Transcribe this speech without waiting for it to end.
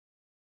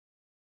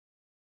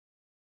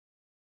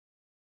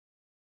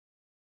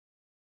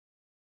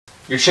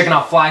You're checking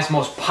out Fly's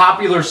most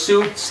popular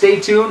suit. Stay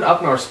tuned.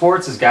 Up North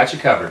Sports has got you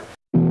covered.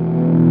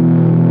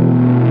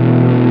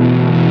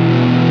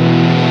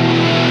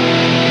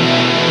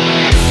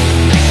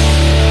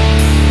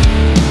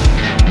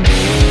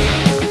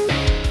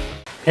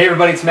 Hey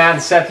everybody, it's Matt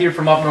and Seth here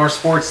from Up North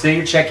Sports. Today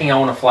you're checking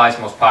out one of Fly's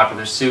most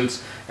popular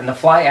suits and the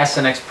Fly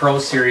SNX Pro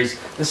series.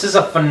 This is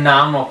a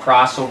phenomenal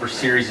crossover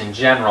series in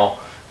general.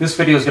 This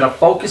video is going to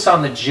focus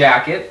on the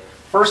jacket.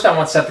 First I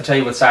want Seth to tell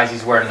you what size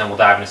he's wearing and then we'll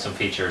dive into some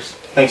features.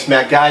 Thanks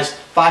Matt. Guys,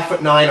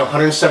 5'9",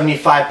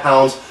 175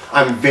 pounds.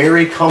 I'm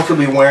very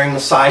comfortably wearing the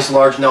size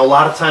large. Now a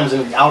lot of times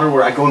in the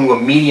outerwear I go into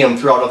a medium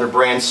throughout other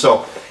brands,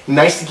 so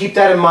nice to keep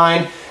that in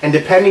mind. And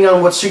depending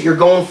on what suit you're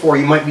going for,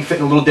 you might be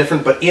fitting a little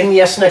different, but in the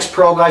SNX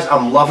Pro, guys,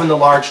 I'm loving the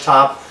large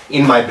top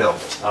in my build.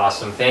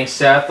 Awesome. Thanks,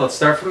 Seth. Let's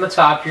start from the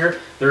top here.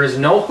 There is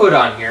no hood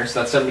on here,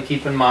 so that's something to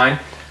keep in mind.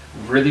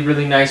 Really,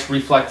 really nice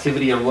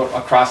reflectivity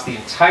across the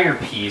entire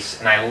piece,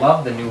 and I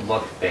love the new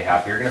look that they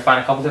have here. You're going to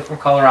find a couple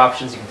different color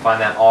options. You can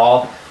find that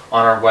all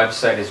on our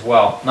website as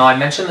well. Now, I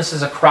mentioned this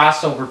is a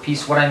crossover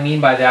piece. What I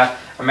mean by that,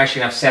 I'm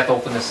actually going to have Seth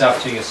open this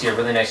up too. You'll see a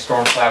really nice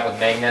storm flap with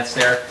magnets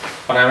there.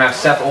 But I'm going to have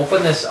Seth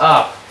open this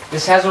up.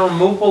 This has a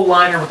removable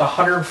liner with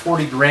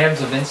 140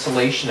 grams of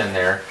insulation in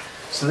there.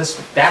 So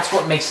that's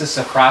what makes this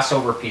a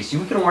crossover piece.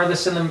 You can wear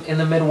this in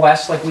the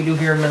Midwest like we do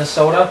here in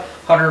Minnesota.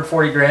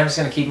 140 grams is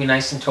going to keep me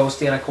nice and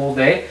toasty on a cold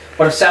day.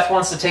 But if Seth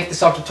wants to take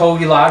this out to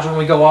Togi Lodge when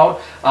we go out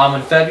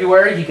in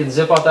February, he can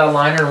zip out that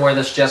liner and wear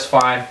this just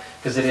fine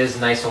because it is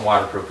nice and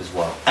waterproof as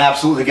well.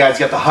 Absolutely, guys.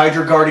 Got the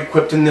Hydraguard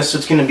equipped in this, so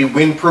it's going to be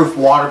windproof,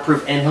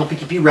 waterproof, and help you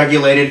keep you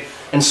regulated.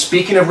 And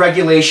speaking of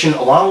regulation,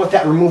 along with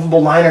that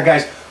removable liner,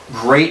 guys,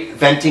 great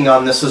venting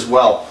on this as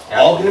well. Absolutely.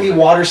 All going to be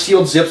water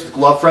sealed zips with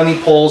glove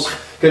friendly pulls.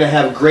 Going to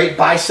have great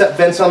bicep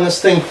vents on this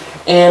thing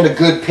and a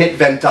good pit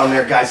vent down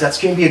there, guys. That's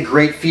going to be a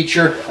great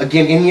feature,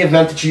 again, in the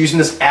event that you're using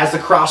this as the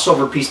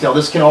crossover piece. Now,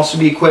 this can also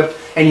be equipped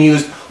and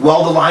used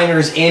while the liner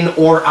is in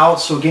or out.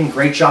 So, again,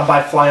 great job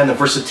by Fly on the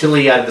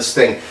versatility out of this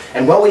thing.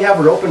 And while we have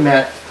her open,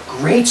 Matt,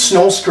 great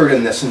snow skirt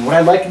in this. And what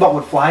I like about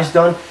what Fly's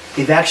done,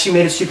 they've actually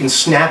made it so you can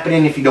snap it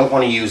in if you don't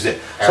want to use it.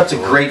 So that's a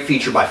great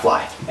feature by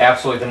Fly.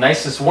 Absolutely.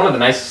 One of the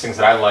nicest things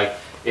that I like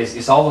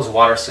is all those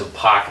water sealed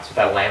pockets with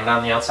that laminate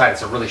on the outside.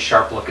 It's a really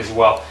sharp look as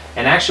well.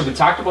 And actually we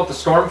talked about the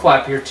storm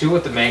flap here too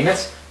with the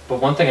magnets,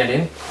 but one thing I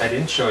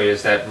didn't show you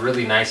is that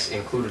really nice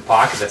included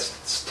pocket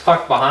that's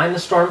tucked behind the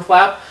storm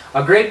flap.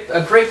 A great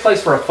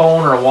place for a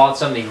phone or a wallet,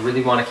 something that you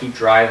really want to keep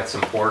dry. That's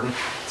important.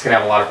 It's going to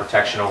have a lot of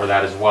protection over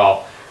that as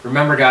well.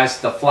 Remember guys,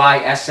 the Fly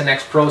SNX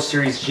Pro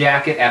Series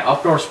jacket at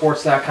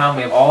upnorthsports.com.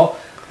 We have all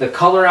the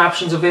color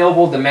options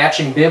available, the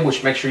matching bib,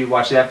 which make sure you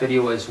watch that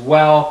video as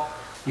well.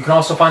 You can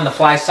also find the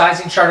Fly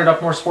sizing chart at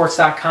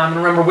upnorthsports.com.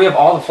 And remember, we have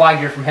all the Fly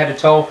gear from head to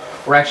toe.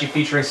 We're actually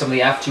featuring some of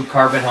the F2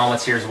 carbon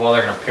helmets here as well.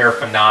 They're going to pair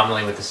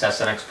phenomenally with this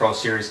SNX Pro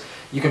Series.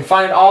 You can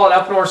find it all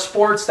at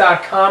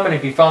upnorthsports.com. And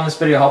if you found this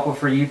video helpful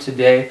for you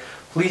today,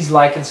 please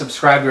like and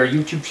subscribe to our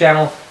YouTube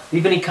channel.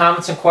 Leave any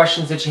comments and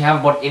questions that you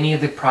have about any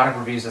of the product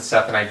reviews that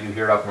Seth and I do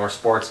here at Up North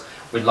Sports.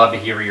 We'd love to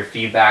hear your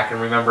feedback.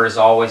 And remember, as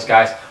always,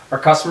 guys, our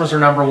customers are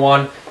number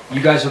one.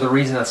 You guys are the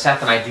reason that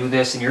Seth and I do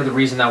this, and you're the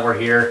reason that we're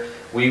here.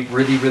 We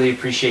really, really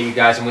appreciate you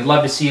guys, and we'd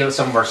love to see you at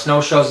some of our snow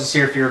shows this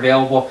year if you're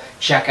available.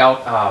 Check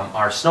out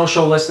our snow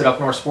show list at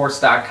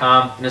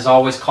upnorthsports.com. And as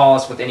always, call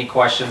us with any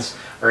questions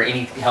or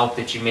any help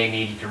that you may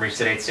need. You can reach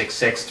at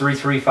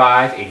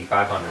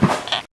 866-335-8500.